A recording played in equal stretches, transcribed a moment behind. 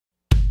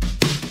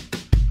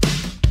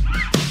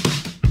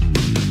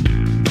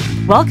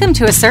Welcome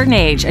to A Certain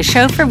Age, a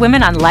show for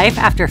women on life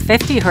after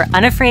 50 who are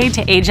unafraid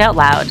to age out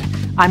loud.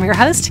 I'm your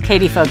host,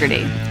 Katie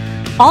Fogarty.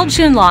 All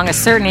June long, A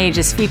Certain Age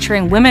is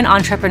featuring women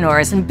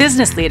entrepreneurs and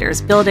business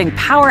leaders building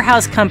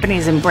powerhouse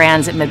companies and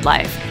brands at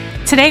midlife.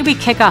 Today, we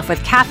kick off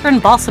with Catherine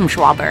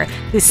Balsam-Schwaber,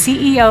 the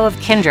CEO of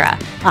Kindra,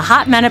 a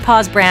hot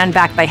menopause brand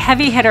backed by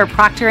heavy hitter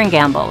Procter &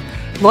 Gamble.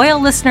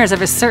 Loyal listeners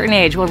of A Certain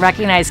Age will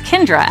recognize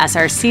Kindra as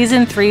our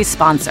Season 3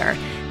 sponsor.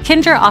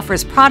 Kindra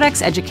offers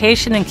products,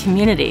 education, and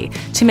community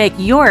to make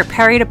your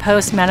peri to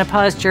post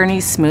menopause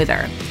journey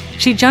smoother.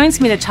 She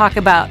joins me to talk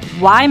about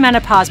why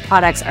menopause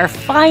products are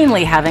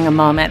finally having a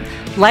moment,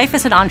 life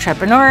as an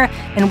entrepreneur,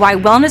 and why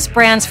wellness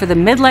brands for the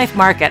midlife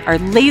market are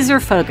laser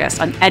focused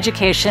on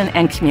education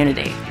and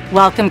community.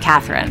 Welcome,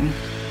 Catherine.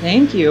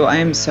 Thank you. I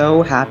am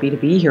so happy to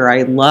be here.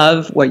 I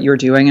love what you're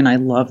doing and I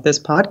love this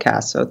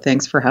podcast. So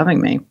thanks for having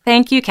me.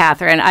 Thank you,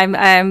 Catherine.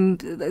 I'm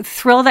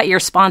thrilled that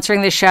you're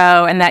sponsoring the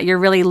show and that you're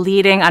really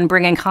leading on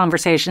bringing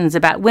conversations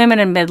about women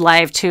in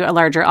midlife to a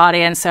larger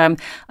audience. So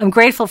I'm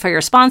grateful for your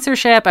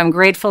sponsorship. I'm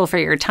grateful for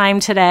your time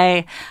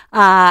today.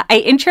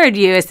 I introed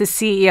you as the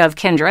CEO of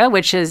Kindra,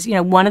 which is,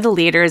 one of the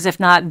leaders,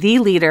 if not the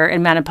leader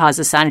in menopause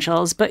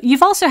essentials. But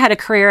you've also had a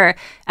career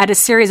at a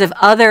series of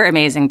other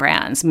amazing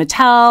brands,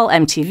 Mattel,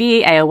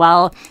 MTV, AOL,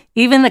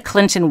 even the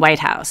Clinton White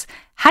House.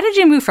 How did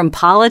you move from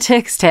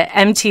politics to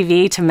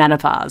MTV to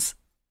menopause?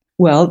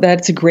 Well,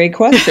 that's a great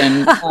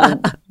question.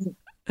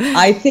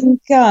 I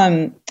think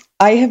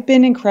I have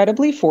been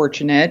incredibly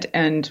fortunate,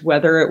 and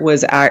whether it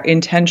was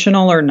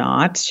intentional or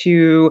not,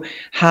 to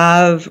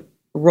have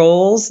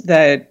roles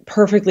that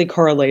perfectly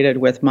correlated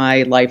with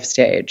my life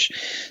stage.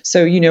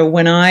 So,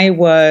 when I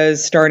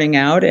was starting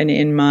out and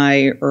in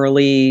my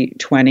early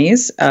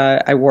 20s,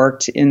 I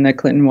worked in the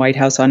Clinton White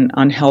House on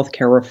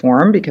healthcare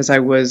reform because I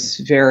was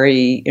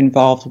very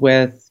involved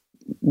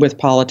with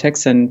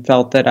politics and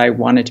felt that I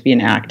wanted to be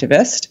an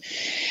activist.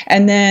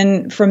 And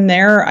then from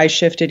there, I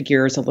shifted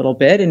gears a little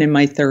bit. And in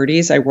my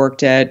 30s, I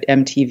worked at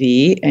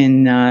MTV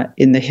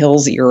in the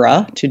Hills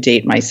era, to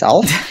date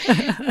myself.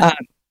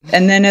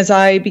 And then as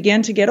I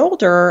began to get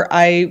older,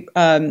 I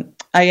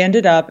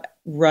ended up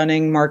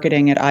running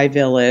marketing at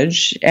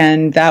iVillage.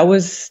 And that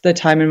was the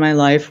time in my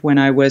life when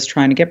I was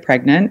trying to get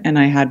pregnant, and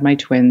I had my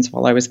twins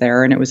while I was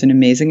there. And it was an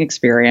amazing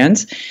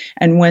experience.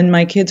 And when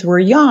my kids were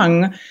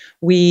young,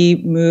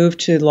 we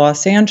moved to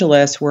Los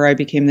Angeles, where I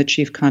became the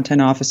chief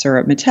content officer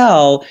at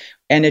Mattel.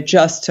 And it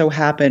just so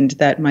happened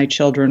that my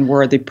children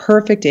were the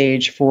perfect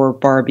age for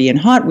Barbie and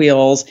Hot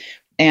Wheels.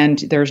 And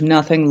there's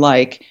nothing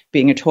like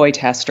being a toy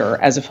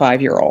tester as a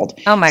 5-year-old.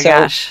 Oh my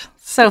gosh.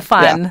 So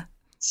fun. Yeah,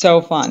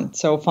 so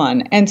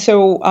fun. And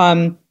so,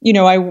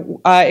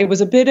 it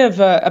was a bit of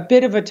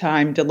a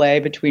time delay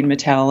between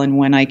Mattel and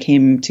when I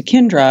came to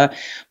Kindra.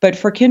 But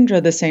for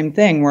Kindra, the same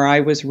thing, where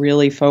I was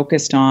really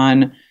focused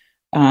on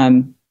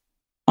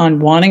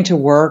wanting to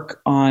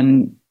work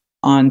on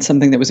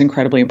something that was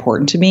incredibly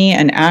important to me.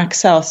 And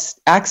access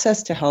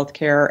to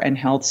healthcare and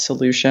health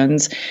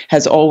solutions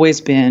has always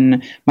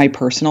been my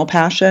personal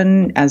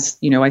passion. As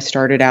I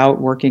started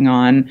out working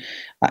on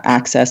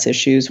access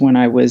issues when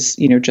I was,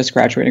 just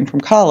graduating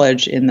from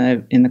college in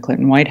the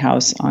Clinton White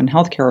House on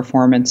healthcare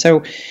reform. And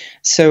so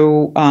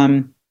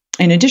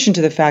in addition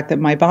to the fact that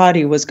my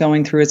body was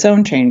going through its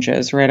own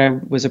changes, right? I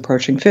was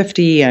approaching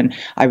 50 and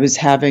I was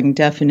having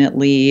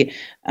definitely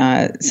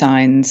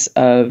signs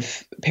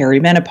of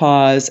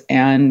perimenopause,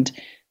 and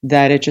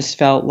that it just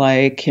felt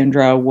like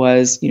Kindra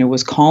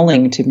was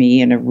calling to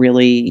me in a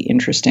really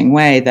interesting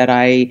way that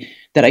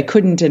I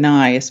couldn't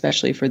deny,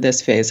 especially for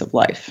this phase of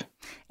life.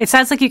 It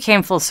sounds like you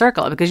came full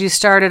circle because you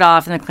started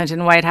off in the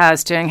Clinton White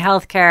House doing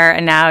healthcare,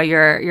 and now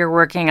you're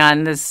working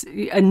on this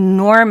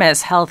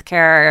enormous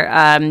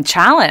healthcare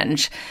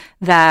challenge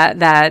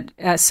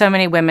that so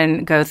many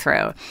women go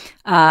through.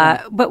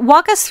 But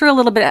walk us through a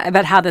little bit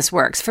about how this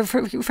works.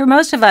 For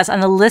most of us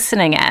on the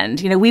listening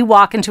end, we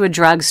walk into a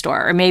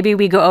drugstore, or maybe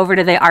we go over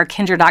to our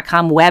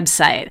Kindra.com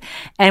website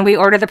and we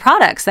order the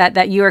products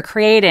that you are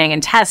creating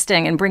and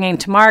testing and bringing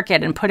to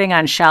market and putting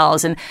on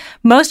shelves. And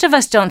most of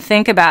us don't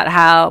think about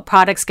how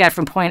products get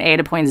from point A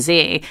to point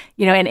Z,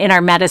 in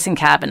our medicine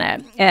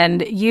cabinet.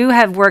 And you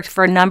have worked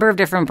for a number of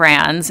different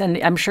brands, and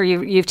I'm sure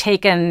you've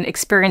taken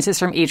experiences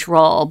from each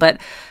role, but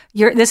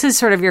this is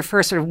sort of your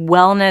first sort of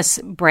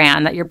wellness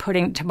brand that you're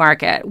putting to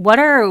market. What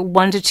are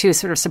 1 to 2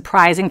 sort of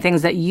surprising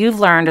things that you've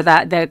learned or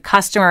that the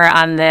customer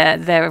on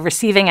the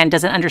receiving end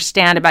doesn't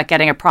understand about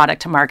getting a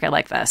product to market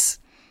like this?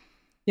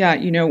 Yeah,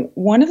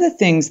 one of the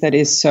things that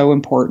is so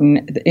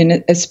important,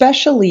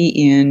 especially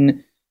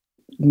in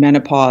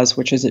menopause,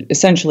 which is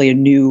essentially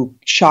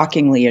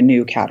shockingly a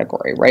new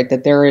category, right?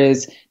 That there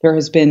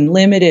has been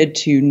limited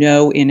to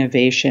no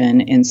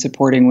innovation in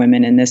supporting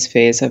women in this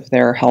phase of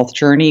their health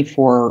journey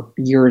for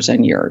years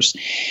and years.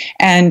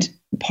 And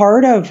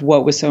part of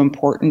what was so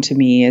important to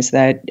me is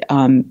that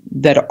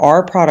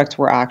our products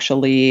were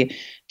actually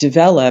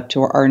developed,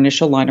 or our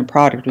initial line of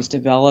product was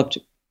developed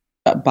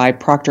by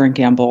Procter and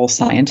Gamble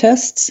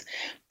scientists.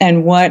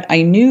 And what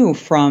I knew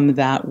from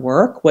that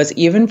work was,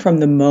 even from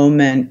the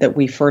moment that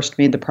we first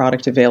made the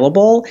product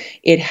available,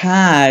 it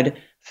had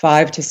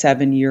 5 to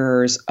 7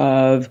 years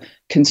of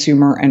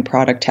consumer and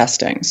product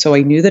testing. So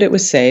I knew that it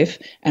was safe,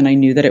 and I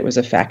knew that it was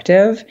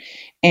effective,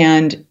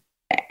 and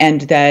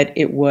that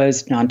it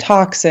was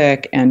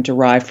non-toxic and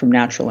derived from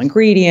natural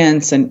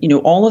ingredients, and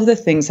all of the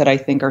things that I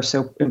think are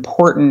so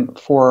important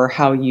for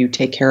how you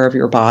take care of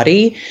your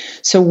body.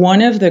 So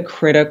one of the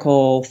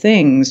critical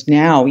things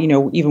now,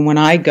 even when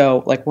I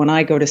go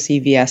to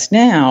CVS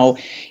now,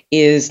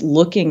 is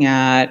looking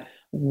at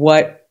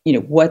what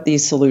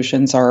these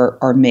solutions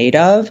are made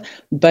of,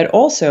 but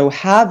also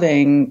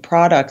having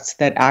products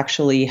that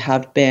actually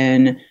have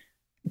been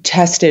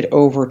tested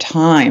over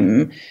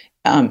time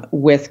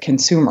with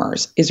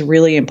consumers is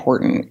really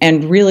important,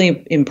 and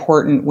really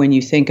important when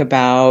you think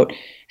about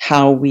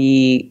how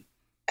we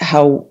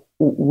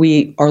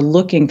are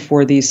looking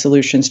for these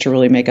solutions to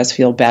really make us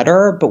feel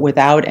better, but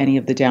without any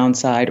of the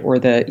downside or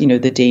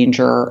the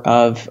danger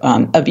of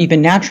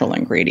even natural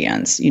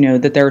ingredients.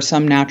 That there are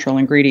some natural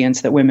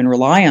ingredients that women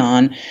rely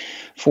on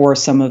for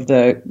some of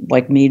the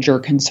major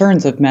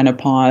concerns of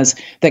menopause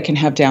that can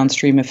have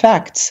downstream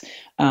effects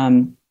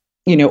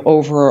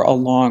over a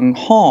long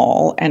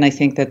haul. And I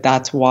think that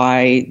that's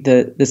why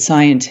the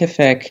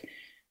scientific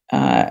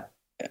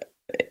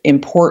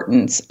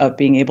importance of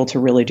being able to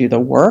really do the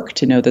work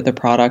to know that the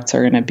products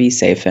are going to be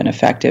safe and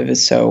effective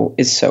is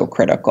so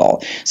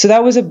critical. So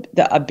that was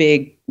a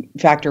big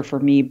factor for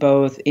me,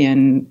 both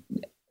in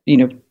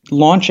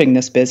launching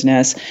this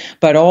business,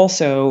 but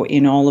also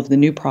in all of the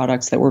new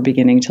products that we're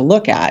beginning to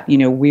look at.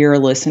 We're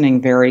listening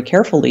very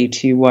carefully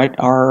to what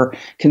our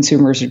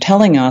consumers are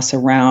telling us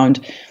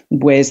around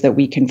ways that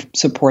we can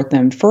support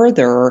them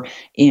further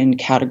in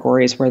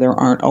categories where there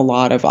aren't a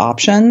lot of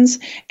options,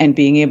 and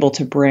being able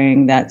to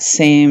bring that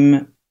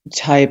same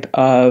type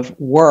of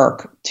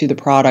work to the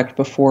product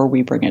before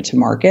we bring it to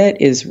market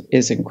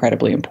is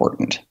incredibly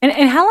important.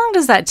 And how long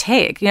does that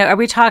take? Are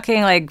we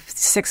talking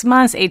 6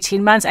 months,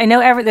 18 months? I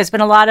know there's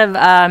been a lot of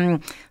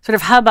sort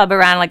of hubbub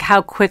around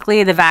how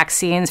quickly the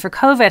vaccines for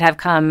COVID have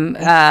come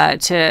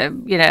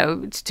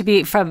to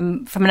be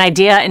from an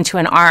idea into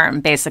an arm,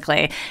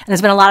 basically. And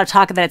there's been a lot of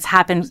talk that it's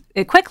happened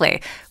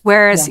quickly.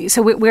 Whereas,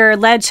 so we're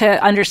led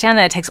to understand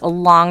that it takes a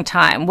long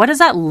time. What does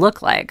that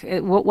look like?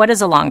 What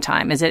is a long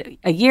time? Is it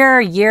a year,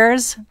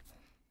 years?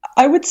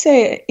 I would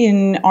say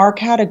in our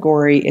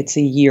category, it's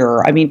a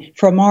year. I mean,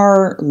 from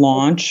our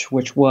launch,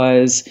 which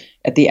was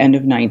at the end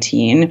of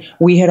 2019,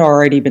 we had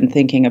already been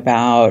thinking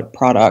about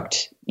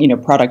product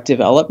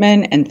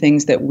development and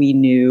things that we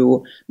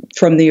knew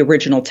from the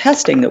original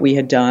testing that we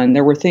had done.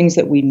 There were things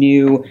that we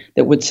knew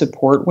that would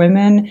support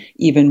women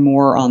even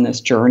more on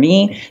this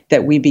journey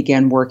that we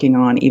began working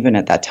on even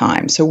at that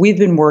time. So we've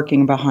been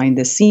working behind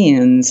the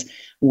scenes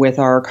with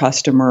our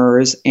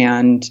customers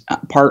and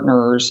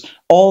partners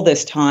all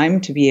this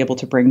time to be able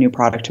to bring new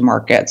product to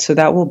market. So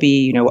that will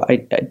be,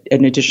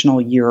 an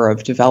additional year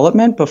of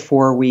development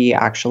before we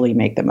actually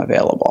make them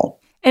available.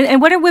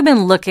 And what are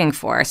women looking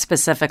for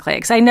specifically?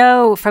 Because I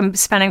know from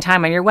spending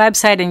time on your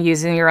website and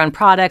using your own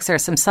products or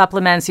some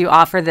supplements, you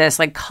offer this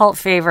cult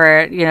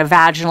favorite,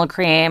 vaginal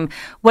cream.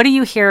 What do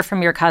you hear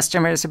from your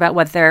customers about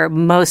what their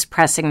most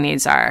pressing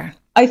needs are?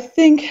 I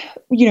think,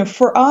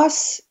 for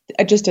us,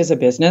 just as a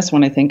business,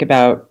 when I think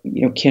about,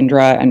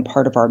 Kindra, and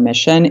part of our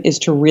mission is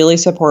to really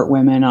support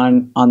women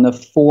on the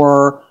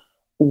 4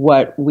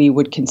 what we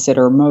would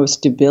consider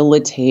most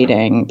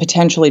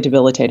potentially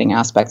debilitating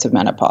aspects of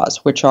menopause,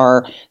 which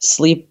are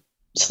sleep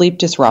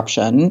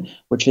disruption,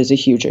 which is a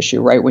huge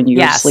issue, right? When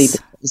your sleep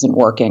isn't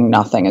working,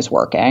 nothing is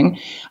working.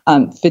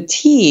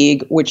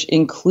 Fatigue, which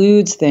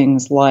includes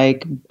things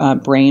like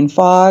brain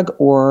fog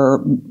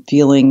or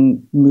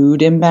feeling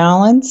mood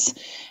imbalance.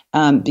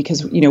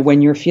 Because,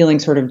 when you're feeling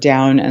sort of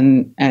down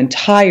and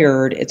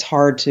tired, it's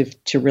hard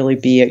to really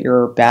be at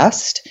your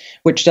best,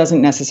 which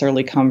doesn't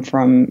necessarily come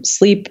from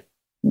sleep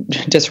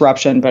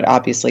disruption, but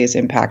obviously is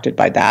impacted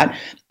by that.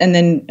 And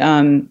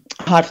then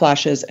hot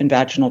flashes and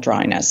vaginal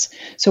dryness.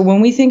 So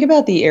when we think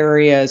about the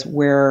areas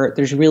where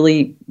there's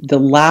really the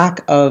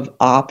lack of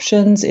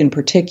options, in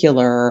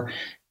particular,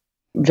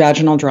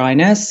 vaginal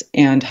dryness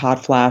and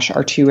hot flash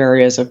are 2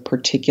 areas of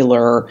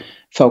particular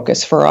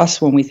focus for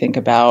us when we think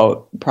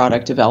about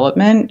product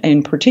development,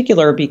 in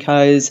particular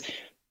because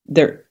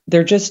they're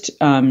just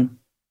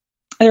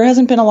there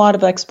hasn't been a lot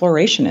of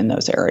exploration in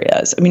those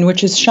areas. I mean,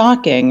 which is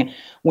shocking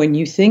when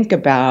you think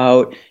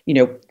about,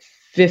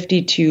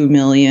 52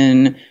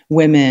 million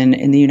women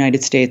in the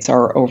United States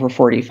are over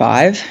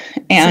 45,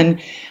 and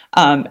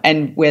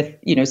with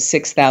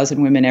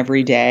 6,000 women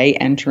every day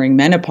entering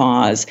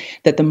menopause,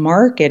 that the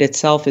market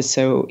itself is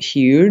so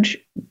huge.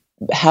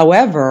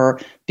 However,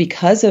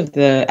 because of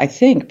the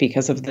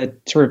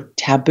sort of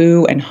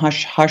taboo and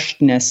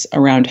hushedness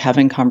around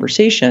having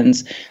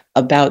conversations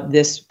about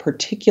this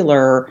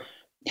particular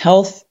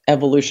health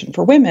evolution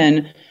for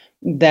women,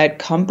 that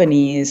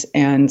companies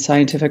and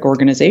scientific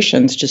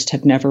organizations just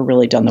have never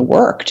really done the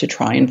work to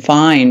try and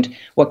find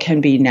what can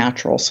be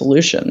natural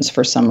solutions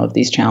for some of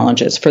these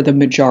challenges for the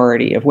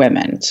majority of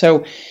women.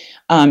 So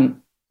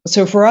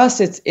for us,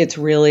 it's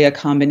really a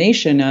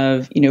combination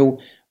of,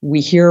 we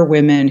hear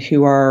women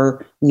who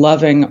are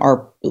loving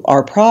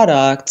our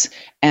products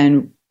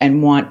and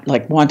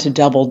want to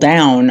double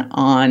down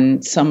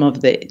on some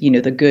of the,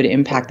 the good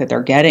impact that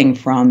they're getting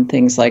from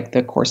things like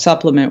the core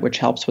supplement, which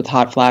helps with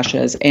hot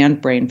flashes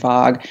and brain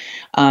fog.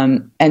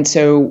 And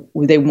so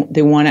they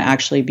want to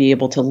actually be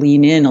able to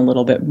lean in a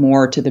little bit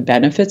more to the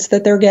benefits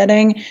that they're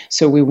getting.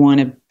 So we want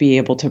to be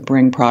able to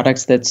bring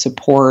products that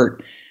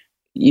support,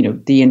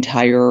 the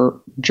entire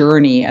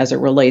journey as it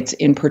relates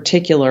in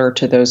particular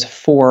to those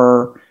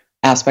 4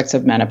 aspects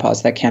of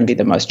menopause that can be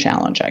the most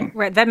challenging.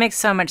 Right. That makes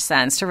so much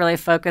sense to really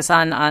focus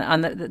on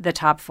the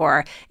top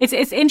 4. It's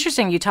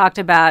interesting. You talked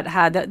about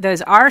how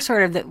those are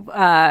sort of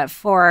the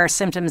 4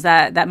 symptoms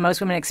that most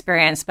women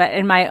experience. But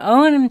in my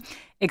own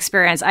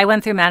experience, I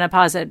went through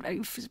menopause at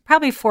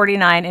probably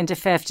 49 into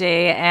 50,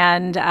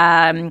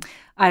 and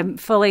I'm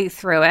fully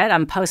through it.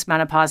 I'm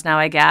post-menopause now,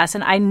 I guess.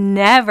 And I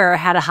never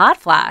had a hot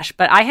flash,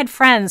 but I had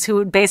friends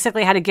who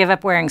basically had to give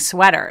up wearing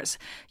sweaters,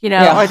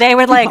 or they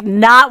would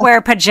not wear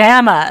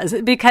pajamas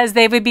because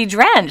they would be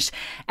drenched.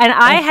 And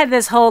I had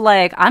this whole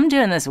I'm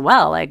doing this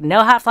well,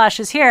 no hot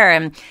flashes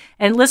here.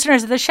 And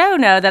listeners of the show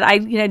know that I,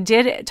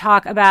 did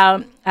talk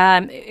about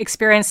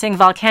experiencing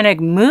volcanic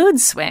mood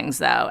swings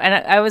though. And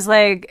I was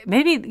like,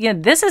 maybe,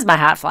 this is my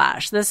hot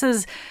flash. This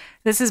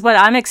is what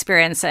I'm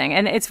experiencing.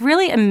 And it's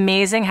really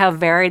amazing how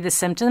varied the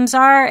symptoms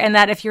are, and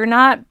that if you're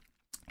not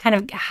kind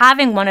of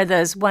having one of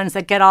those ones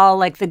that get all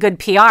the good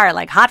PR,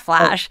 like hot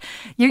flash,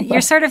 you're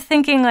sort of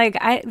thinking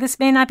this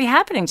may not be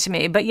happening to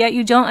me, but yet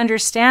you don't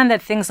understand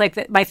that things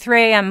like by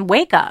 3 a.m.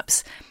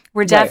 wake-ups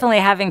were definitely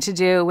having to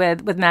do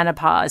with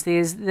menopause.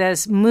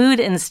 This mood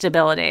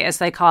instability, as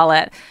they call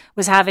it,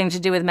 was having to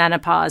do with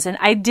menopause. And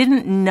I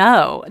didn't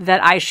know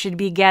that I should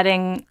be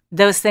getting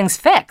those things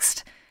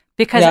fixed.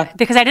 Because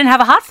I didn't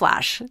have a hot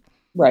flash.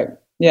 Right.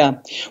 Yeah.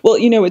 Well,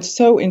 it's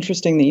so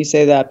interesting that you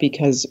say that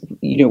because,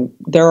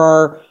 there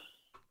are,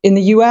 in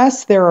the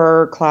US, there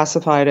are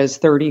classified as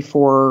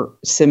 34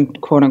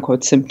 quote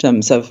unquote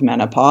symptoms of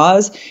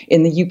menopause.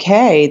 In the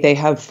UK, they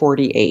have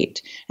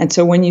 48. And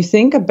so when you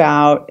think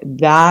about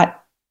that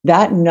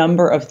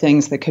number of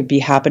things that could be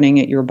happening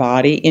in your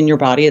body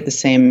at the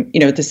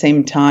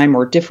same time,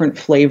 or different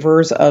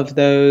flavors of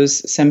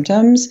those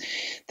symptoms,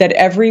 that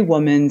every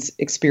woman's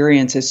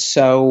experience is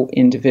so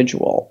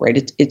individual,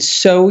 right? It's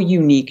so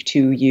unique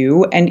to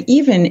you. And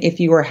even if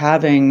you are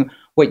having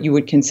what you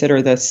would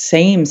consider the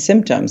same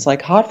symptoms,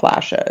 like hot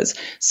flashes,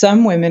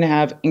 some women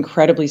have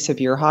incredibly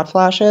severe hot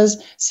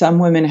flashes, some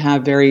women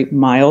have very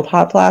mild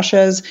hot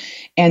flashes,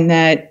 and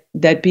that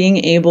being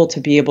able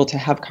to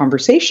have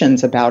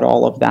conversations about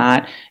all of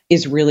that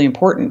is really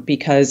important,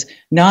 because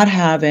not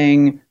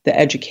having the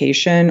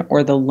education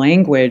or the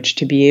language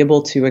to be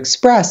able to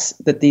express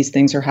that these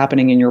things are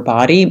happening in your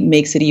body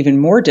makes it even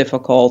more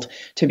difficult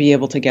to be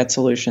able to get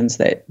solutions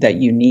that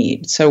you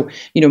need. So,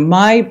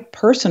 my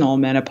personal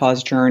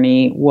menopause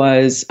journey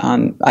was,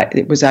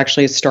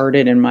 it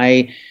started in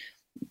my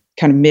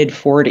kind of mid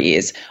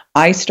 40s.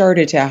 I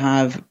started to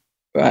have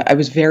I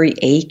was very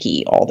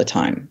achy all the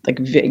time,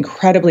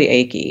 incredibly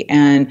achy.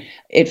 And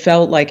it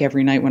felt like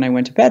every night when I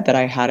went to bed that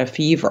I had a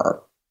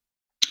fever.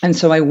 And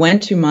so I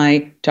went to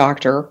my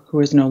doctor, who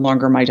is no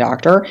longer my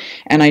doctor,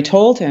 and I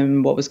told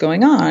him what was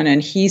going on.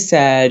 And he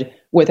said,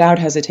 without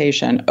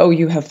hesitation, "Oh,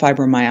 you have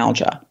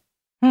fibromyalgia."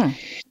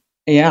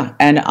 Yeah.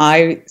 And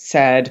I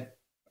said,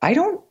 I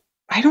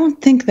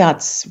don't think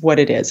that's what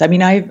it is. I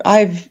mean,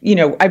 I've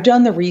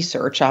done the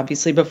research,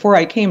 obviously, before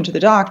I came to the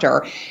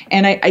doctor,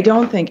 and I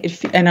don't think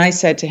and I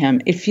said to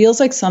him, it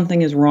feels like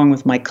something is wrong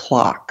with my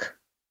clock,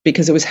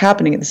 because it was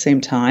happening at the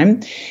same time.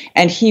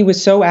 And he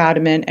was so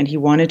adamant, and he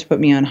wanted to put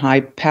me on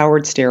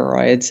high-powered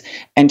steroids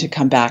and to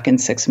come back in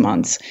 6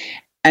 months.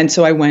 And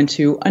so I went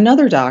to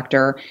another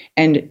doctor,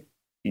 and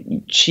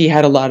she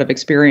had a lot of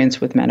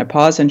experience with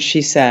menopause, and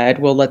she said,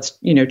 well, let's,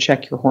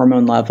 check your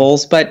hormone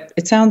levels, but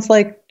it sounds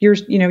like you're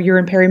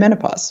in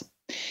perimenopause.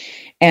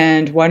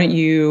 And why don't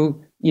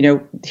you,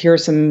 here are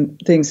some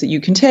things that you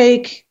can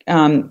take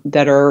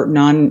that are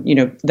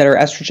that are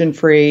estrogen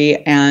free,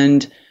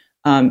 and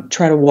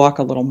try to walk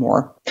a little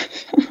more.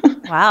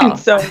 Wow. And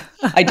so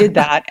I did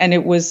that, and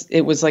it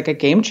was like a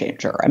game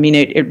changer. I mean,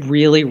 it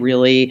really,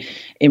 really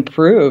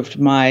improved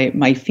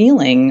my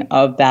feeling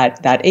of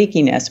that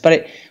achiness,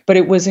 but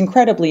it was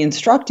incredibly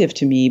instructive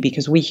to me,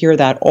 because we hear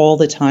that all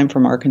the time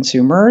from our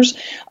consumers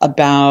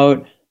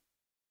about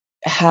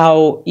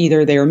how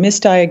either they are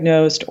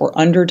misdiagnosed or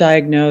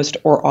underdiagnosed,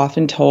 or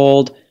often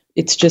told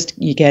it's just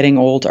you getting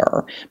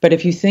older. But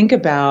if you think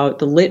about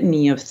the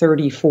litany of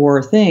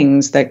 34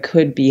 things that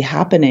could be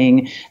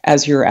happening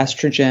as your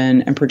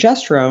estrogen and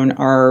progesterone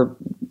are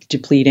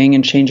depleting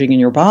and changing in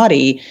your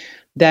body,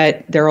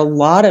 that there are a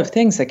lot of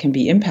things that can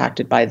be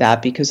impacted by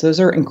that because those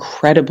are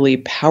incredibly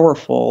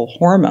powerful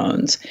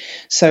hormones.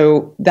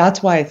 So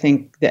that's why I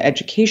think the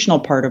educational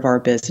part of our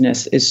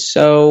business is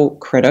so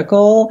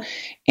critical.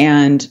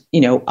 And,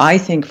 I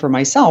think for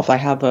myself, I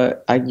have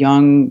a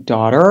young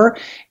daughter,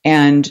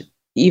 and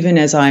even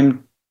as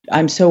I'm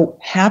so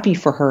happy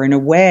for her in a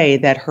way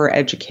that her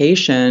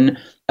education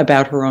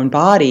about her own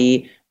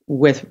body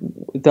with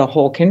the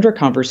whole Kindra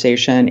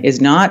conversation is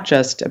not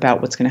just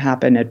about what's going to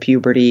happen at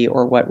puberty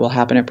or what will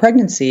happen at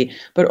pregnancy,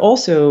 but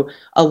also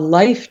a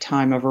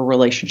lifetime of a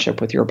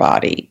relationship with your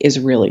body is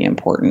really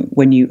important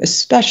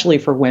especially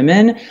for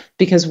women,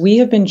 because we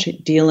have been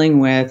dealing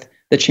with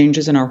the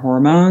changes in our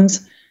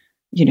hormones,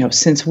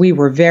 since we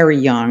were very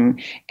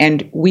young,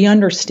 and we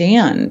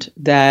understand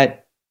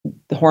that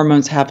the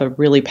hormones have a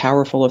really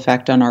powerful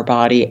effect on our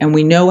body, and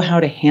we know how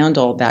to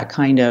handle that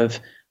kind of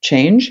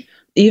change.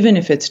 Even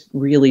if it's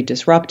really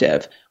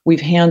disruptive,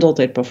 we've handled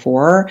it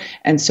before.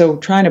 And so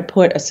trying to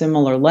put a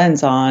similar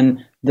lens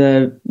on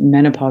the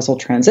menopausal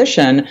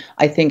transition,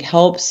 I think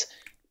helps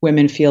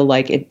women feel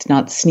like it's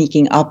not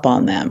sneaking up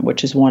on them,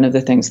 which is one of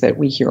the things that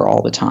we hear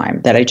all the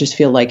time, that I just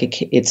feel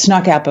like it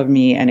snuck up on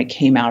me and it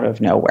came out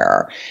of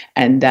nowhere.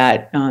 And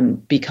that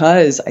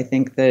because I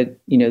think that,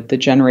 the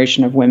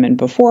generation of women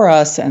before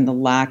us and the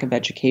lack of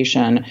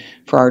education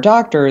for our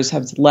doctors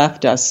has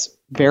left us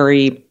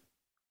very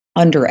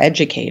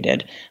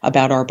undereducated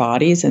about our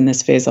bodies in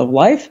this phase of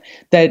life,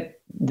 that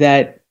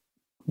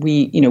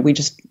we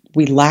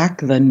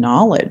lack the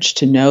knowledge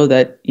to know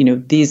that,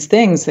 these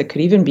things that could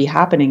even be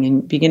happening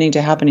and beginning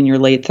to happen in your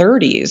late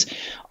 30s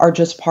are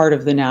just part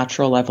of the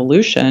natural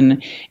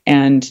evolution,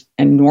 and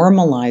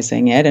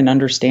normalizing it and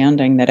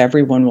understanding that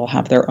everyone will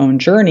have their own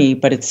journey,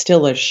 but it's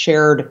still a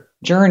shared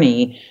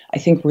journey, I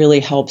think really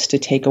helps to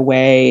take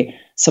away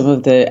some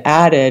of the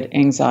added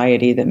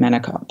anxiety that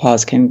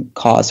menopause can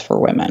cause for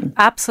women.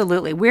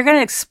 Absolutely. We're going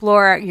to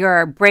explore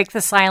your Break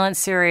the Silence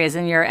series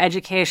and your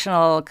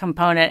educational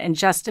component in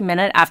just a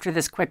minute after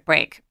this quick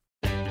break.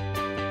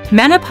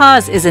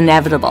 Menopause is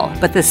inevitable,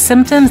 but the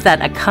symptoms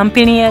that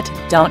accompany it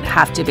don't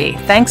have to be,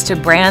 thanks to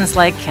brands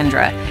like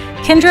Kindra.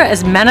 Kindra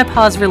is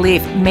menopause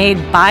relief made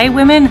by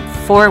women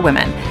for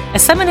women.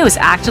 As someone who is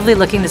actively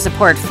looking to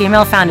support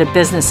female-founded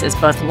businesses,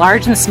 both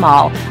large and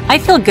small, I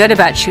feel good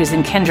about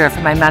choosing Kindra for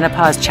my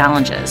menopause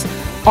challenges.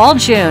 All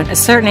June, A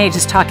Certain Age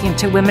is talking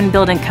to women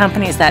building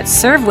companies that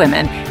serve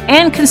women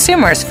and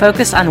consumers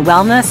focused on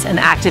wellness and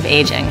active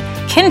aging.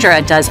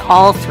 Kindra does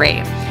all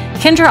three.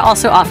 Kindra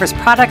also offers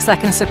products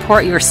that can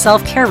support your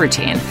self-care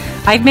routine.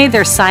 I've made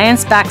their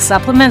science-backed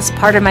supplements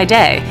part of my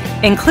day,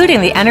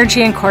 including the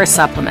Energy and Core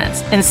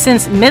supplements. And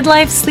since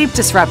midlife sleep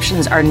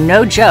disruptions are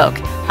no joke,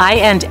 I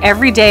end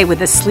every day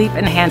with a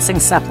sleep-enhancing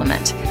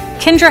supplement.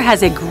 Kindra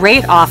has a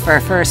great offer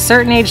for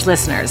Certain Age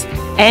listeners.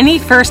 Any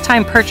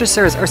first-time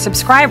purchasers or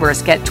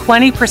subscribers get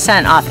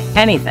 20% off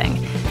anything.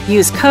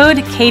 Use code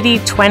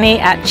KATIE20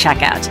 at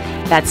checkout.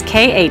 That's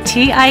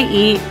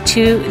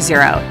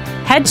KATIE20.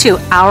 Head to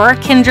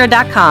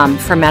ourkindra.com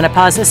for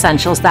menopause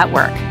essentials that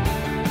work.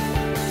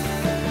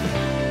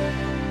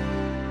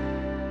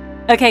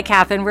 Okay,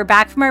 Catherine, we're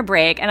back from our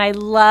break, and I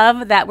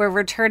love that we're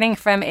returning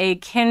from a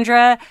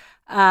Kindra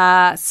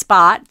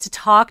spot to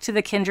talk to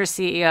the Kindra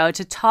CEO,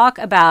 to talk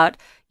about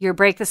your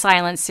Break the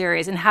Silence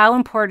series and how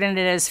important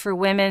it is for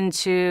women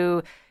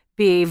to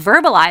be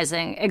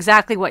verbalizing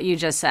exactly what you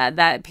just said,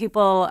 that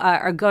people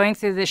are going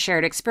through this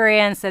shared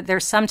experience, that they're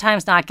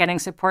sometimes not getting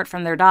support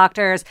from their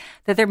doctors,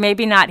 that they're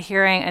maybe not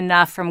hearing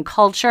enough from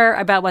culture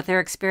about what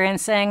they're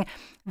experiencing,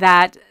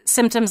 that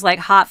symptoms like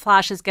hot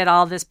flashes get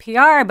all this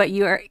PR, but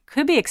you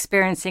could be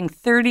experiencing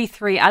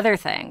 33 other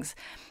things.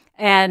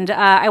 And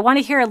I want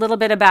to hear a little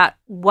bit about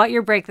what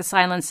your Break the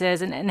Silence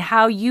is and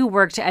how you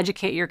work to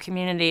educate your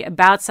community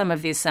about some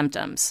of these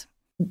symptoms.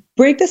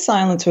 Break the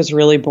Silence was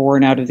really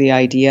born out of the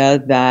idea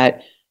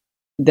that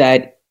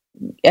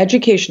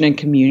education and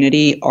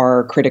community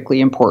are critically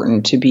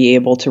important to be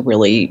able to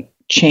really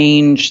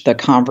change the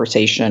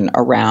conversation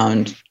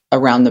around the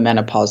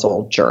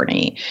menopausal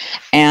journey.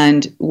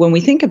 And when we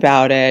think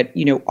about it,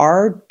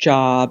 our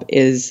job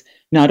is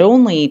not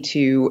only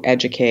to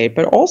educate,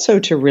 but also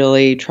to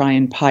really try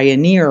and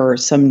pioneer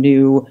some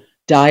new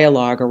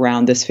dialogue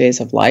around this phase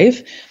of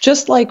life.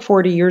 Just like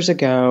 40 years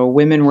ago,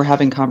 women were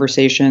having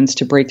conversations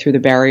to break through the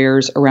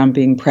barriers around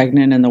being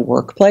pregnant in the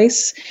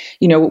workplace.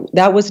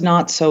 That was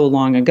not so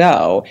long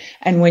ago.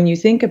 And when you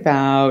think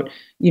about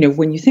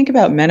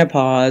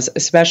menopause,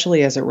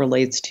 especially as it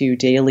relates to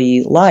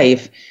daily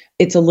life,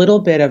 it's a little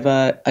bit of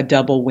a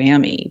double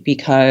whammy,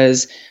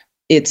 because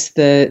it's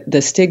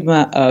the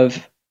stigma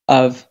of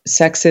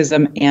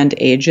sexism and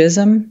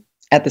ageism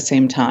at the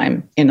same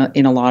time in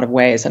a lot of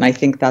ways. And I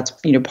think that's,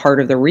 part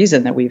of the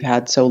reason that we've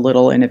had so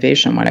little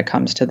innovation when it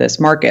comes to this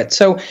market.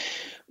 So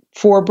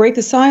for Break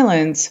the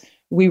Silence,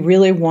 we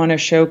really want to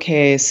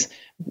showcase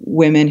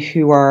women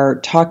who are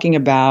talking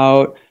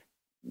about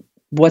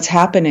what's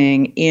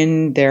happening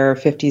in their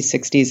 50s,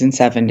 60s, and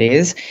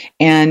 70s,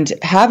 and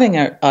having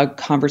a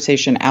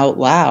conversation out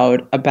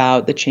loud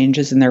about the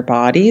changes in their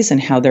bodies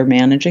and how they're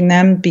managing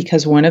them.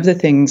 Because one of the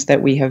things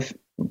that we have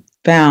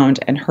found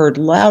and heard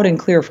loud and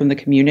clear from the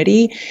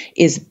community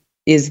is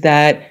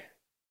that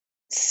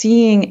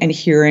seeing and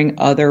hearing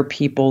other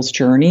people's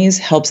journeys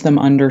helps them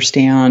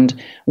understand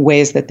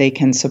ways that they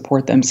can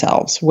support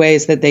themselves,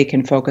 ways that they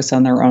can focus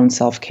on their own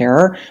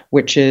self-care,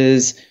 which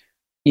is,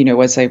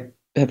 as I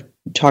have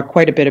talked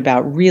quite a bit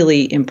about,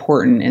 really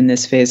important in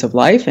this phase of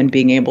life, and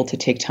being able to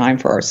take time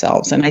for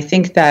ourselves. And I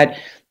think that,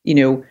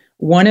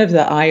 one of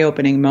the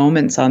eye-opening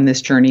moments on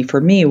this journey for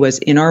me was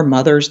in our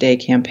Mother's Day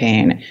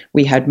campaign.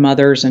 We had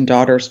mothers and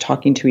daughters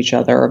talking to each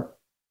other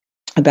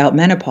about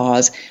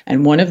menopause.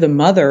 And one of the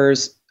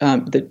mothers,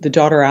 the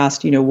daughter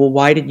asked, well,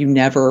 why did you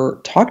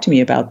never talk to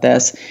me about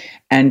this?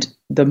 And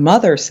the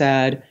mother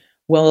said,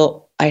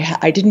 well,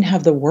 I didn't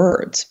have the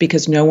words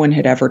because no one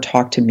had ever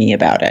talked to me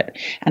about it.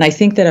 And I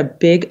think that a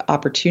big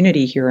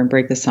opportunity here in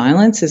Break the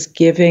Silence is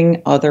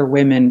giving other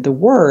women the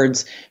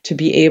words to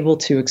be able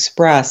to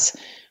express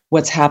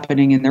what's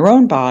happening in their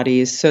own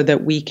bodies, so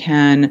that we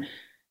can,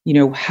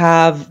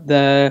 have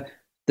the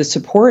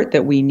support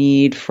that we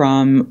need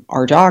from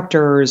our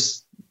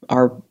doctors,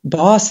 our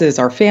bosses,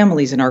 our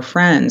families, and our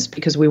friends,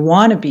 because we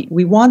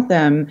want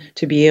them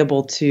to be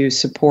able to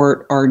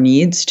support our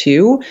needs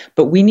too,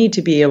 but we need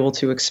to be able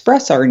to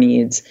express our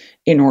needs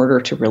in order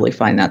to really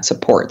find that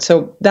support.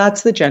 So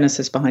that's the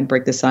genesis behind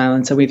Break the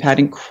Silence. And we've had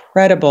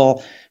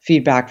incredible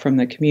feedback from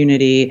the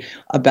community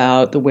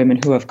about the women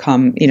who have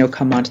come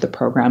onto the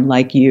program,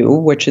 like you,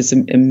 which is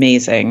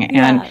amazing.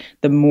 Yeah. And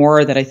the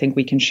more that I think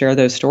we can share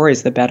those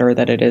stories, the better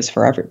that it is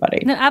for everybody.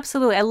 No,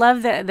 absolutely. I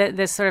love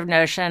this sort of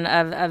notion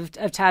of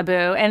taboo.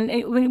 And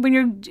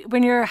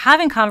when you're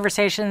having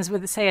conversations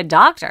with, say, a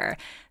doctor,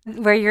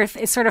 where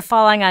it's sort of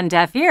falling on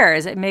deaf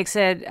ears, it makes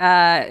it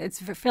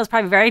feels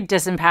probably very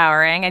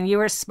disempowering. And you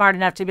were smart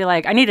enough to be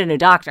like, I need a new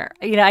doctor.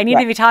 I need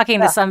to be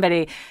talking to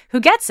somebody who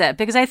gets it,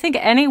 because I think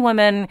any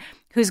woman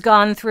who's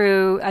gone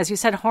through, as you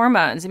said,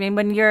 hormones. I mean,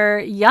 when you're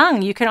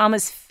young, you can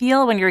almost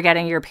feel when you're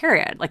getting your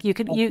period. Like you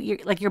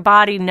like your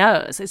body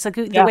knows. It's like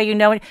the way you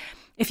know it.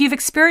 If you've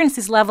experienced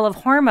this level of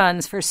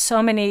hormones for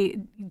so many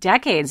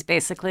decades,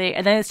 basically,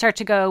 and then it starts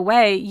to go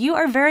away, you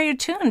are very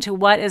attuned to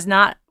what is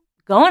not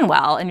going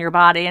well in your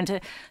body,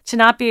 and to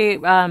not be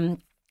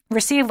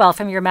received well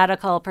from your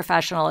medical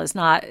professional is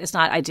not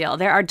ideal.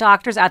 There are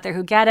doctors out there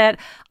who get it.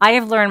 I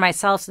have learned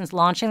myself since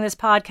launching this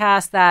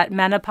podcast that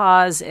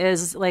menopause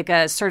is like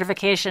a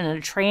certification and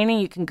a training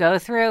you can go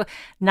through.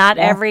 Not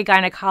every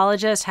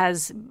gynecologist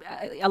has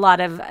a lot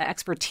of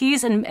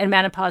expertise in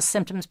menopause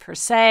symptoms per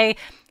se.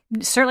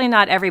 Certainly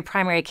not every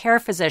primary care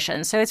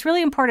physician. So it's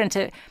really important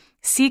to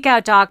seek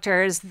out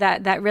doctors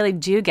that really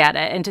do get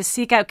it, and to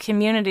seek out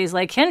communities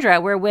like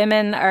Kindra, where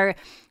women are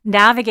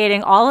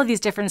navigating all of these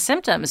different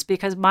symptoms,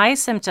 because my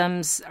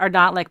symptoms are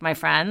not like my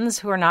friends,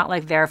 who are not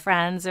like their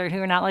friends, or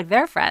who are not like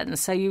their friends.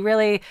 So you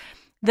really,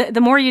 the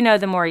more you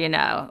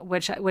know,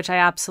 which I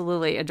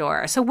absolutely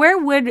adore. So where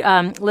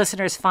would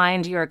listeners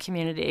find your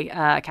community,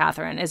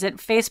 Catherine? Is it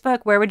Facebook?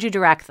 Where would you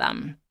direct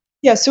them?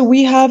 Yeah, so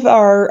we have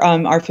our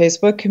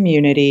Facebook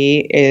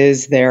community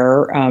is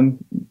there,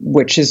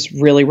 which is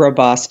really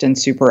robust and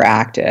super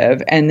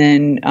active. And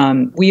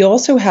then we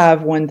also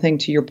have one thing,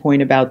 to your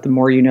point about the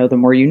more you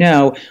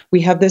know, we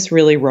have this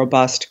really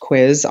robust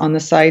quiz on the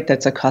site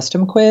that's a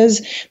custom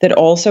quiz that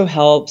also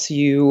helps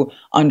you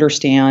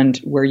understand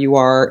where you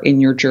are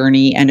in your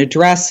journey and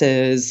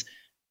addresses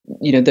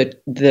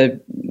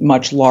the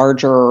much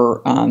larger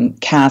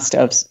cast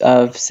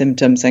of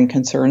symptoms and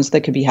concerns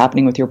that could be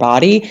happening with your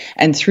body.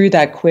 And through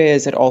that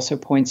quiz, it also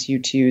points you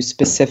to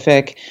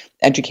specific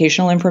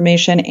educational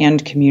information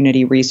and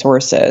community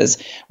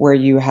resources where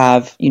you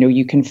have,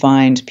 you can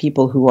find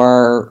people who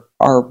are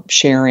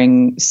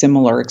sharing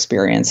similar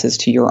experiences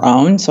to your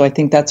own. So I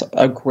think that's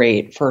a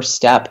great first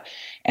step.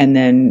 And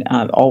then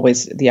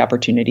always the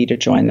opportunity to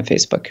join the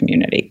Facebook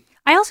community.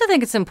 I also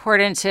think it's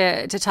important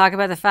to talk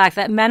about the fact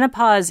that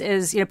menopause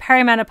is,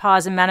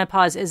 perimenopause and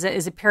menopause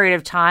is a period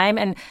of time.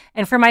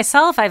 And for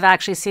myself, I've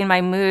actually seen my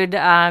mood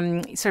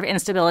sort of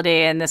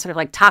instability and this sort of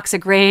like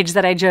toxic rage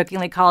that I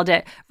jokingly called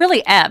it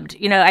really ebbed.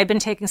 I've been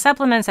taking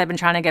supplements. I've been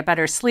trying to get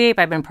better sleep.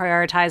 I've been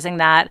prioritizing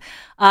that.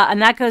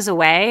 And that goes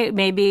away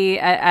maybe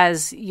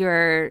as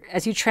you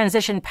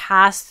transition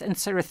past and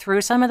sort of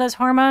through some of those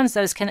hormones,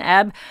 those can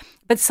ebb.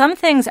 But some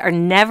things are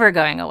never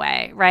going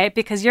away, right?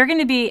 Because you're going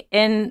to be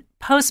in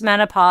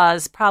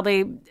post-menopause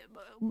probably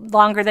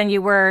longer than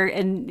you were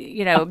in,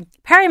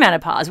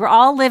 perimenopause. We're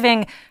all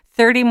living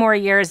 30 more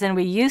years than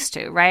we used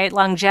to, right?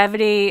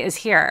 Longevity is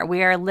here.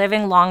 We are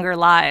living longer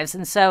lives.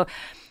 And so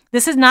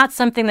this is not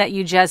something that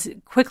you just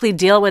quickly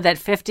deal with at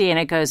 50 and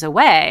it goes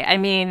away. I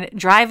mean,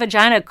 dry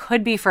vagina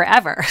could be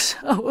forever.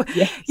 So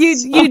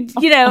yes.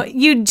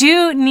 you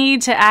do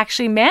need to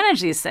actually manage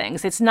these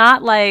things. It's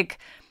not like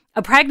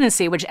a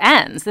pregnancy which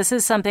ends. This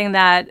is something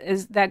that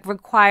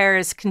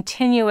requires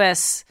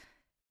continuous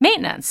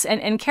maintenance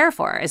and care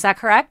for. Is that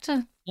correct?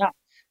 Yeah.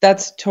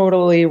 That's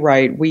totally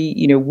right.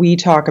 We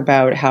talk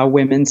about how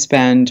women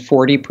spend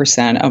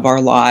 40% of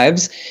our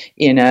lives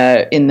in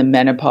the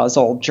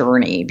menopausal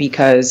journey,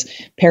 because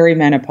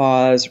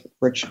perimenopause,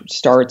 which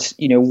starts,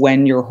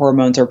 when your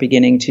hormones are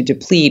beginning to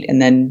deplete, and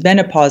then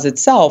menopause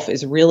itself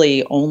is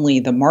really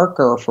only the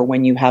marker for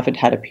when you haven't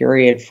had a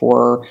period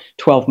for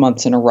 12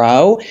 months in a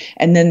row.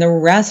 And then the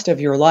rest of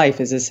your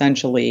life is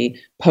essentially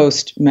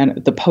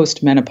the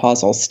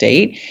postmenopausal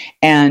state.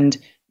 And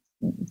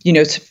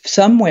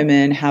some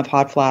women have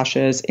hot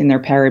flashes in their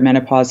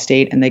perimenopause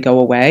state and they go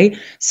away.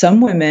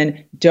 Some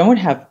women don't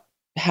have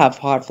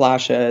hot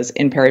flashes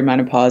in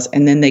perimenopause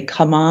and then they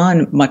come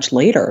on much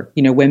later.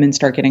 Women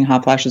start getting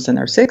hot flashes in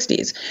their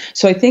 60s.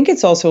 So I think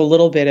it's also a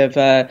little bit of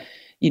a,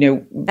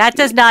 that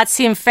does not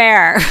seem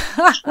fair. Wait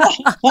a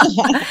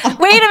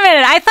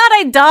minute. I thought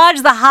I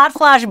dodged the hot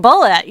flash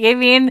bullet. You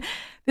mean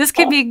this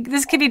could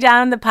be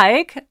down the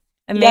pike?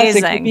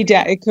 Amazing.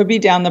 Yes, it could be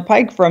down the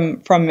pike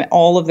from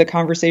all of the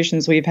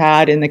conversations we've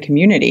had in the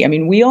community. I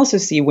mean, we also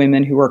see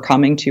women who are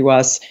coming to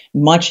us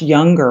much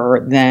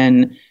younger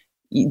than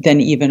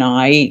even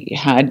I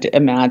had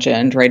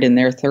imagined, right, in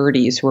their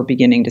 30s, who are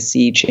beginning to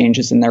see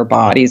changes in their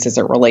bodies as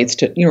it relates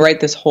to,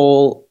 this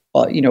whole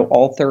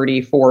all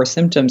 34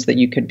 symptoms that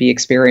you could be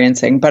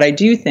experiencing. But I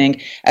do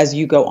think as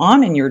you go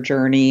on in your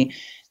journey,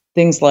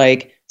 things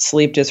like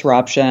sleep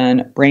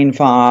disruption, brain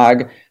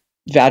fog,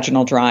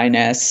 vaginal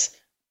dryness,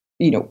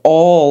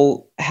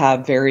 all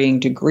have varying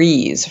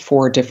degrees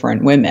for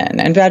different women.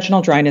 And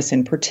vaginal dryness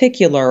in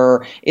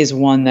particular is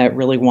one that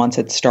really, once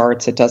it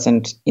starts, it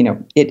doesn't,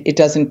 it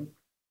doesn't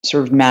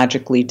sort of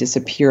magically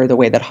disappear the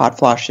way that hot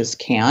flashes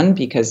can,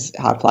 because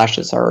hot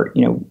flashes are,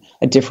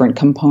 a different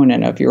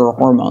component of your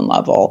hormone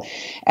level.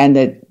 And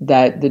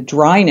that the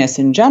dryness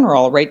in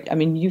general, right? I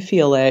mean, you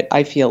feel it,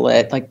 I feel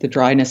it, like the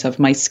dryness of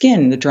my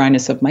skin, the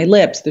dryness of my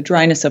lips, the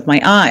dryness of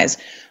my eyes,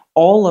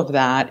 all of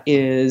that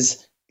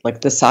is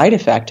like the side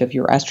effect of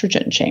your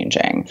estrogen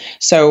changing.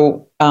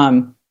 So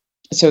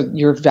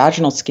your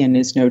vaginal skin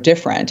is no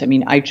different. I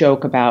mean, I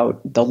joke about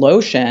the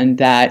lotion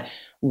that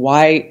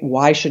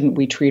why shouldn't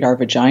we treat our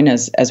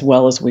vaginas as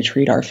well as we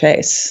treat our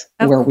face,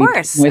 where we put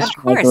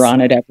moisturizer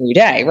on it every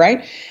day,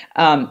 right?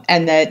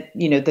 And that,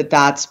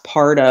 that's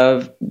part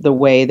of the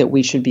way that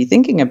we should be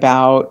thinking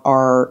about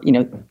our,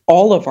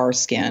 all of our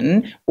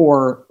skin,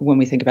 or when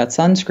we think about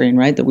sunscreen,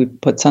 right, that we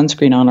put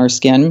sunscreen on our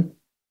skin,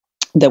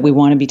 that we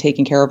want to be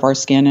taking care of our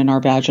skin, and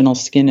our vaginal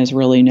skin is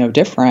really no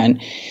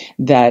different,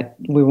 that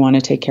we want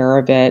to take care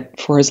of it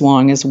for as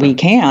long as we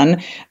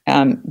can.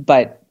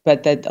 But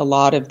that a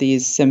lot of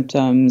these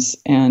symptoms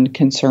and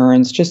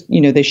concerns just,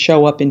 they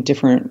show up in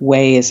different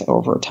ways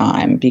over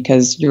time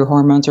because your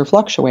hormones are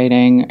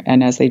fluctuating.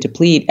 And as they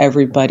deplete,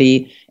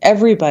 everybody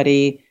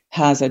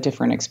has a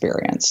different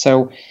experience.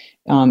 So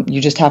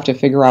you just have to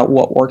figure out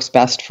what works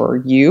best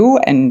for you.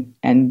 And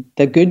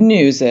the good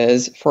news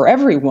is for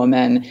every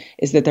woman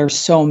is that there's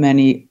so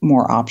many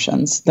more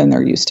options than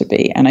there used to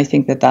be. And I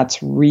think that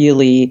that's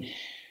really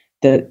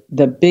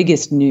the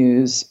biggest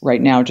news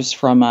right now, just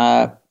from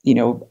a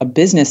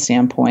business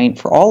standpoint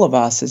for all of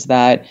us, is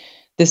that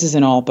this is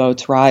an all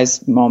boats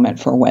rise moment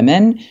for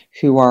women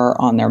who are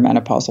on their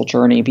menopausal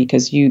journey,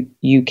 because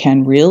you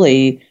can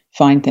really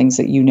find things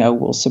that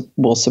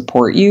will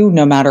support you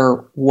no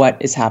matter what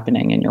is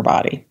happening in your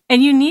body.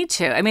 And you need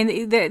to. I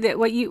mean,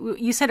 what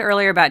you said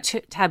earlier about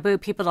taboo,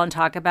 people don't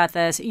talk about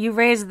this. You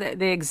raised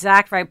the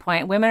exact right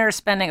point. Women are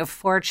spending a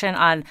fortune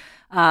on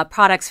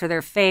products for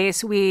their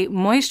face. We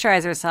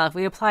moisturize ourselves.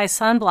 We apply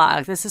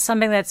sunblock. This is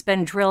something that's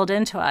been drilled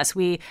into us.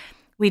 We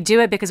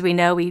do it because we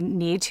know we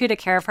need to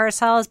care for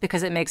ourselves,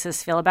 because it makes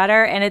us feel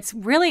better. And it's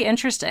really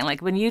interesting.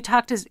 Like when you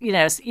talk to,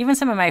 even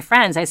some of my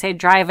friends, I say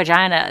dry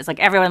vagina. It's like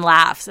everyone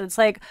laughs. It's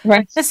like,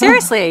 right.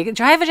 Seriously,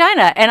 dry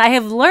vagina. And I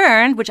have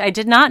learned, which I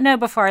did not know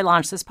before I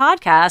launched this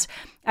podcast,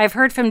 I've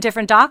heard from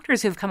different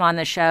doctors who've come on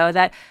the show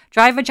that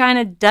dry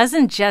vagina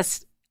doesn't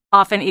just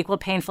often equal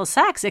painful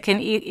sex. It can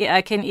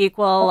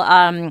equal,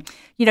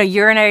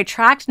 urinary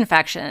tract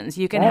infections.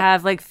 You can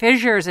have like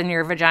fissures in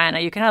your vagina.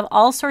 You can have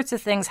all sorts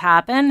of things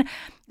happen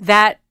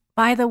that,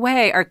 by the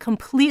way, are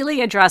completely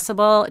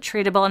addressable,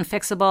 treatable, and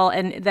fixable,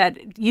 and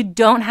that you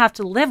don't have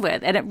to live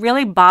with. And it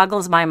really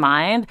boggles my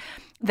mind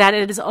that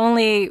it is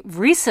only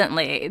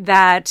recently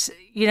that,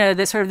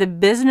 the sort of the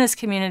business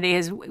community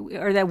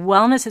or the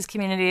wellness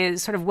community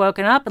has sort of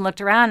woken up and looked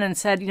around and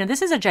said,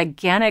 this is a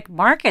gigantic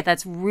market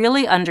that's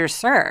really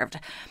underserved.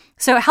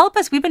 So help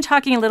us. We've been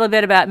talking a little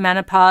bit about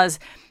menopause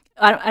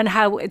and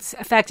how it's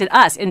affected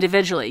us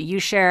individually. You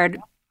shared,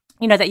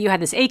 that you had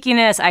this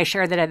achiness. I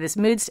shared that I had this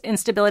mood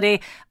instability.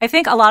 I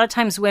think a lot of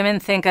times women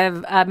think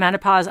of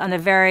menopause on a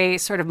very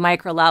sort of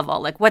micro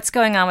level, like what's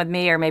going on with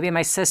me or maybe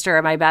my sister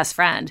or my best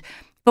friend.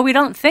 But we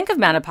don't think of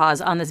menopause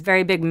on this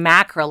very big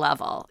macro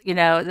level,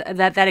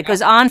 that it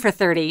goes on for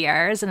 30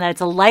 years and that it's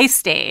a life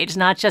stage,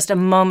 not just a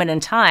moment in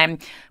time.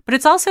 But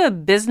it's also a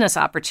business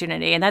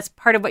opportunity. And that's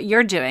part of what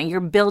you're doing.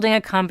 You're building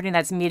a company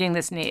that's meeting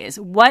this needs.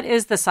 What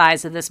is the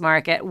size of this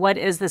market? What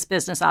is this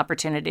business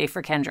opportunity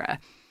for Kindra?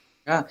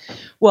 Yeah.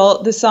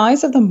 Well, the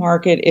size of the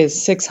market is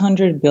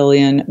 $600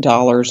 billion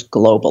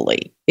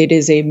globally. It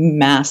is a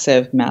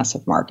massive,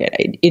 massive market.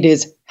 It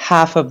is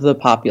half of the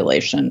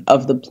population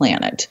of the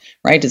planet,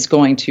 right? Is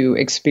going to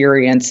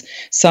experience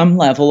some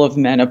level of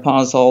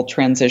menopausal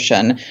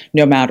transition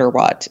no matter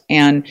what.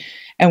 And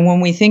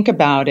when we think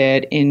about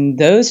it in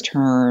those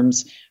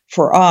terms,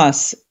 for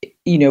us,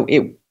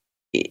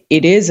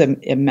 it is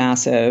a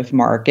massive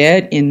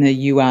market in the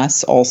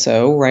US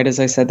also, right? As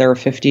I said, there are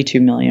 52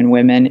 million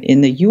women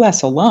in the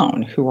US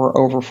alone who are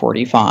over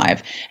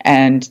 45.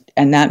 And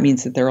that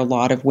means that there are a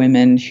lot of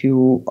women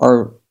who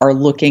are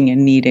looking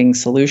and needing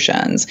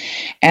solutions.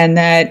 And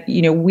that,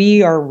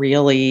 we are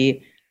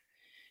really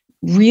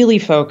really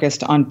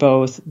focused on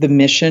both the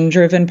mission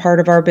driven part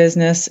of our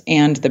business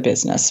and the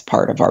business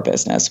part of our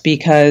business,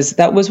 because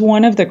that was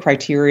one of the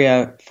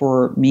criteria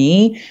for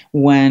me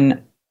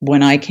when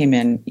I came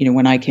in,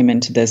 when I came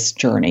into this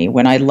journey,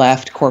 when I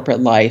left corporate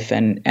life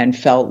and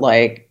felt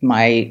like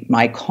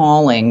my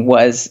calling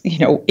was,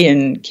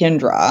 in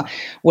Kindra,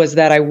 was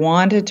that I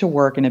wanted to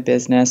work in a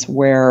business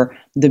where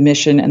the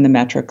mission and the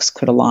metrics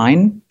could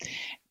align,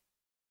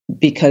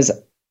 because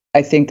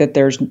I think that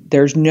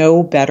there's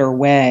no better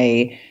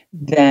way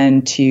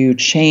than to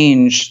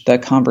change the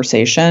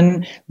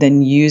conversation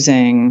than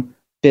using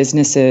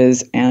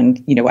businesses.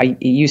 And, it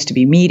used to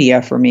be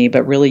media for me,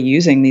 but really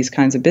using these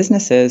kinds of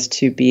businesses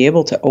to be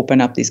able to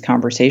open up these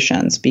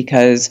conversations,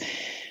 because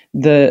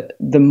the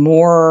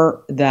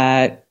more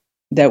that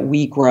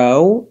we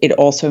grow, it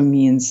also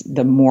means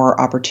the more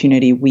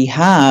opportunity we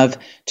have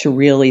to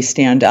really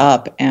stand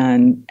up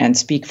and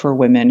speak for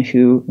women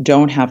who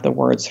don't have the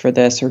words for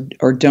this,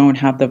 or don't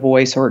have the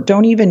voice, or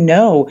don't even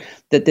know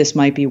that this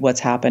might be what's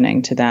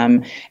happening to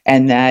them.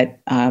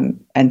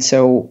 And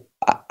so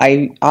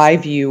I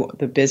view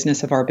the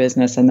business of our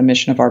business and the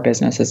mission of our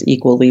business as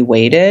equally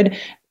weighted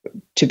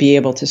to be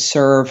able to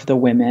serve the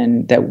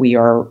women that we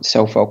are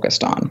so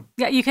focused on.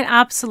 Yeah, you can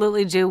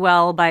absolutely do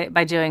well by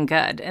doing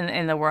good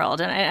in the world.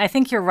 And I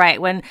think you're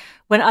right. When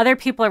other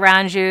people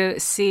around you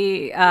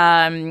see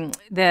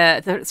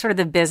the sort of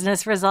the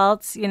business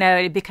results,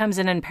 it becomes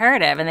an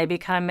imperative, and they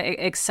become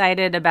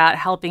excited about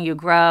helping you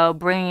grow,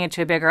 bringing it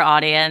to a bigger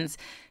audience,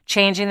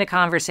 changing the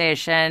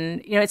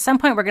conversation. At some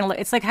point we're going to,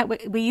 it's like how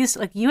we used,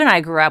 like you and I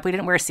grew up, we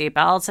didn't wear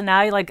seatbelts. And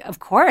now of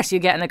course you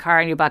get in the car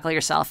and you buckle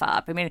yourself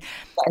up. I mean,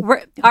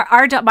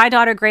 my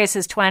daughter Grace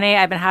is 20.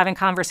 I've been having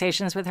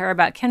conversations with her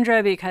about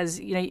Kindra because,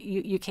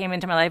 you came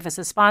into my life as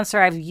a sponsor.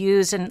 I've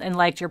used and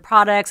liked your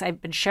products.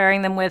 I've been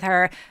sharing them with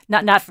her,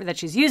 not for that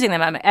she's using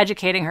them. I'm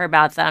educating her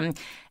about them.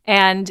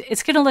 And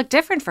it's going to look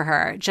different for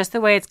her, just the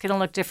way it's going to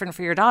look different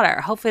for your daughter.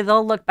 Hopefully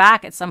they'll look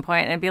back at some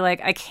point and be like,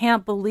 I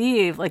can't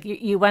believe, like,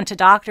 you went to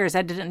doctors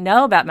that didn't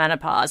know about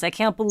menopause. I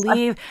can't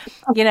believe,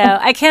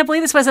 I can't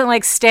believe this wasn't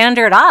like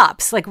standard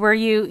ops, like where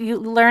you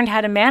learned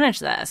how to manage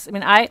this. I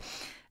mean,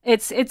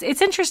 it's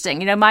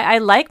interesting. I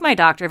like my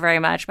doctor very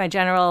much, my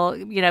general,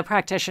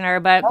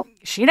 practitioner, but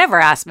she never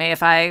asked me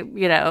if I,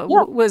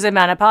 was in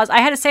menopause. I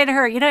had to say to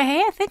her,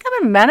 hey, I think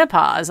I'm in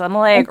menopause. I'm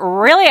like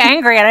really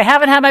angry and I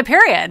haven't had my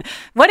period.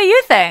 What do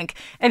you think?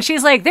 And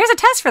she's like, there's a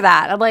test for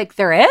that. I'm like,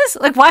 there is?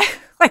 Like, why?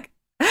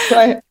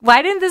 Right.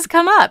 Why didn't this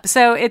come up?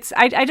 So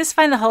I just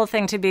find the whole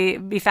thing to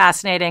be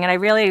fascinating.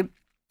 And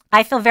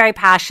I feel very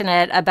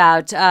passionate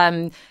about,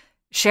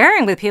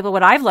 sharing with people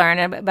what I've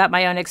learned about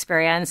my own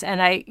experience.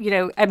 And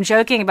I'm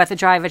joking about the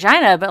dry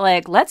vagina, but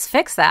like, let's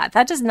fix that.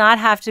 That does not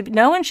have to be,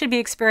 no one should be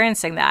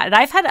experiencing that. And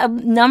I've had a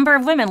number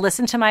of women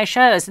listen to my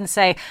shows and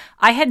say,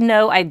 I had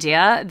no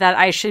idea that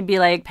I should be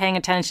like paying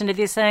attention to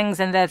these things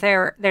and that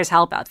there's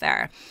help out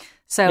there.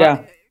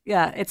 So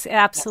yeah, it's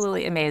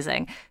absolutely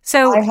amazing.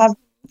 So I have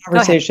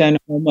conversation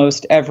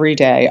almost every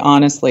day,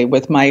 honestly,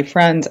 with my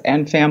friends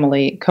and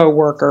family,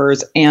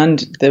 coworkers, and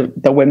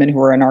the women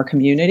who are in our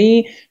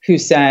community who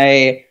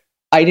say,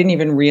 I didn't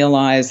even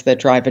realize that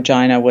dry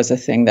vagina was a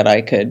thing that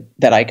I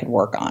could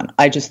work on.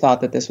 I just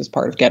thought that this was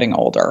part of getting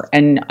older.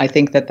 And I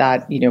think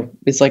that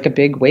is like a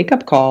big wake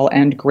up call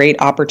and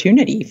great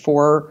opportunity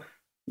for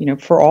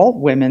all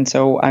women.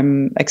 So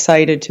I'm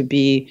excited to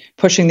be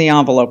pushing the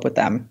envelope with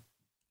them.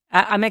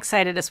 I'm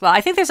excited as well.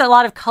 I think there's a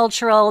lot of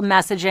cultural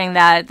messaging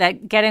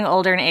that getting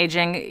older and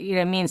aging,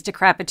 means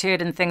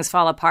decrepitude and things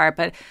fall apart.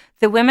 But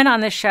the women on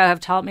this show have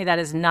told me that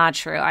is not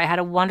true. I had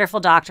a wonderful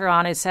doctor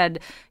on who said,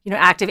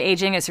 active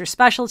aging is her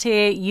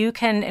specialty. You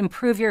can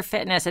improve your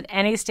fitness at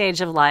any stage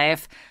of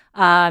life.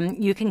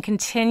 You can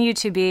continue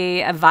to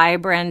be a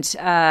vibrant,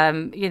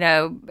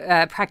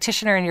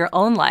 practitioner in your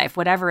own life,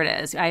 whatever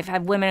it is. I've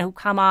had women who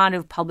come on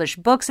who've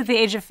published books at the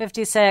age of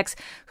 56,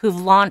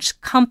 who've launched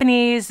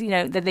companies,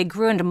 that they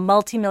grew into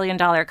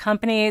multi-million-dollar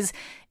companies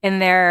in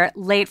their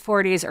late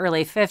 40s,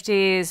 early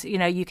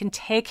 50s. You can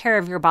take care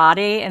of your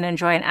body and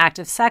enjoy an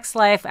active sex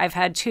life. I've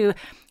had two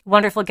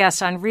wonderful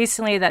guests on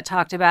recently that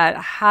talked about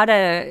how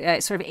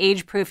to sort of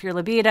age-proof your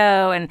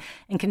libido and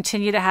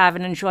continue to have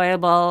an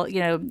enjoyable,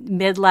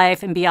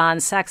 midlife and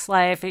beyond sex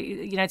life.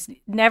 It's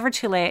never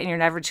too late and you're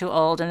never too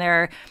old. And there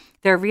are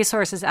there are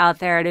resources out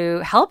there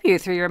to help you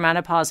through your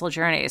menopausal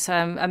journey. So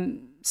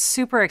I'm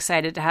super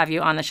excited to have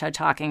you on the show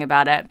talking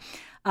about it.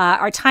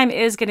 Our time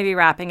is going to be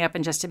wrapping up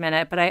in just a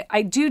minute, but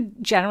I do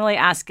generally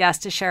ask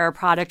guests to share a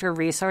product or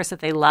resource that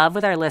they love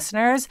with our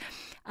listeners.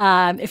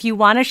 If you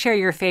want to share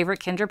your favorite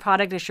Kindra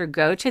product as your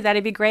go-to,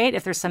 that'd be great.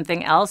 If there's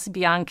something else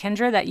beyond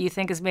Kindra that you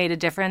think has made a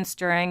difference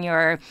during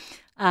your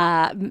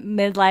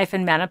midlife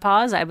and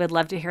menopause, I would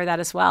love to hear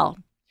that as well.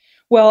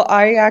 Well,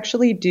 I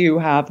actually do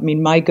have,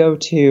 my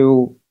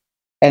go-to,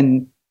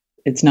 and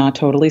it's not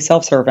totally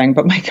self-serving,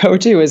 but my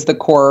go-to is the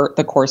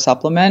core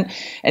supplement.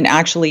 And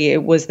actually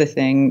it was the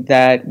thing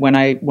that when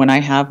I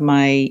have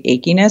my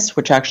achiness,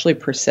 which actually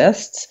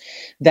persists,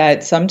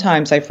 that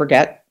sometimes I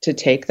forget to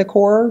take the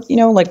core,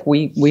 like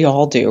we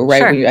all do, right?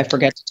 Sure. I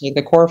forget to take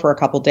the core for a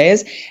couple of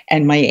days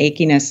and my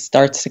achiness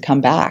starts to come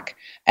back.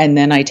 And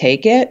then I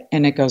take it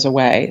and it goes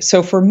away.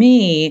 So for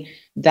me,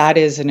 that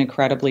is an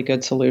incredibly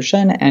good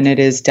solution. And it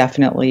is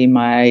definitely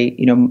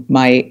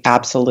my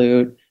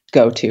absolute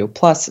go-to,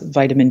 plus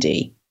vitamin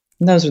D.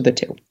 And those are the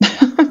two.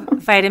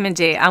 Vitamin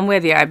D. I'm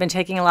with you. I've been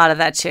taking a lot of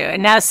that too.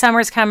 And now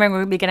summer's coming.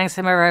 We'll be getting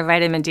some of our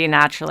vitamin D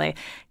naturally.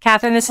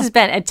 Catherine, this has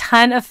been a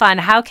ton of fun.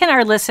 How can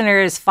our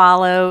listeners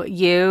follow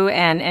you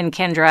and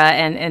Kindra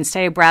and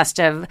stay abreast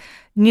of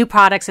new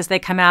products as they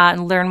come out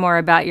and learn more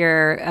about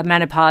your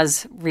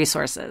menopause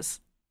resources?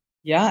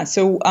 Yeah.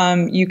 So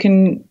you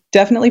can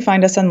definitely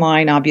find us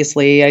online,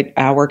 obviously, at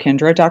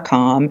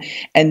ourkindra.com.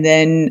 And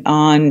then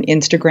on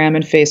Instagram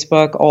and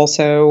Facebook,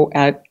 also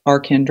at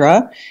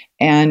ourkindra.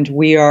 And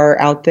we are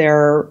out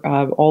there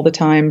all the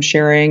time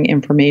sharing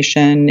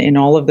information in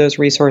all of those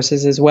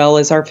resources, as well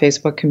as our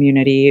Facebook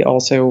community,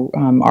 also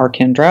our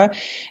Kindra,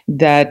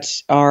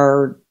 that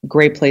are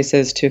great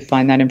places to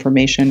find that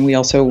information. We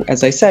also,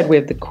 as I said, we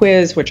have the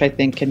quiz, which I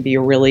think can be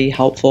a really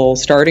helpful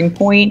starting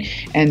point.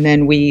 And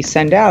then we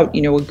send out,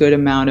 a good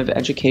amount of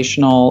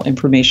educational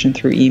information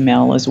through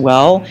email as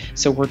well.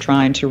 So we're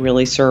trying to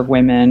really serve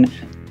women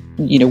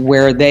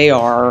where they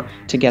are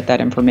to get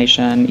that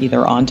information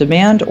either on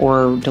demand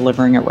or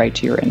delivering it right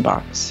to your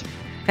inbox.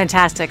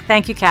 Fantastic.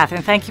 Thank you,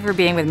 Catherine. Thank you for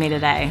being with me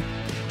today.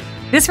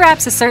 This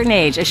wraps A Certain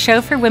Age, a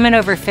show for women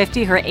over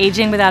 50 who are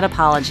aging without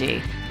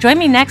apology. Join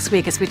me next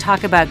week as we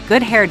talk about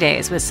good hair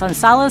days with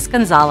Sonsalas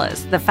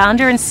Gonzalez, the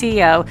founder and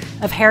CEO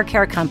of hair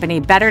care company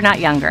Better Not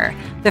Younger,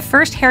 the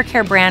first hair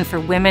care brand for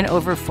women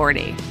over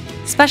 40.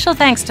 Special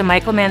thanks to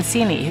Michael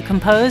Mancini, who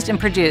composed and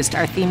produced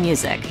our theme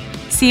music.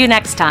 See you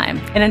next time.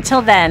 And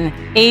until then,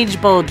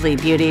 age boldly,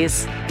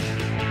 beauties.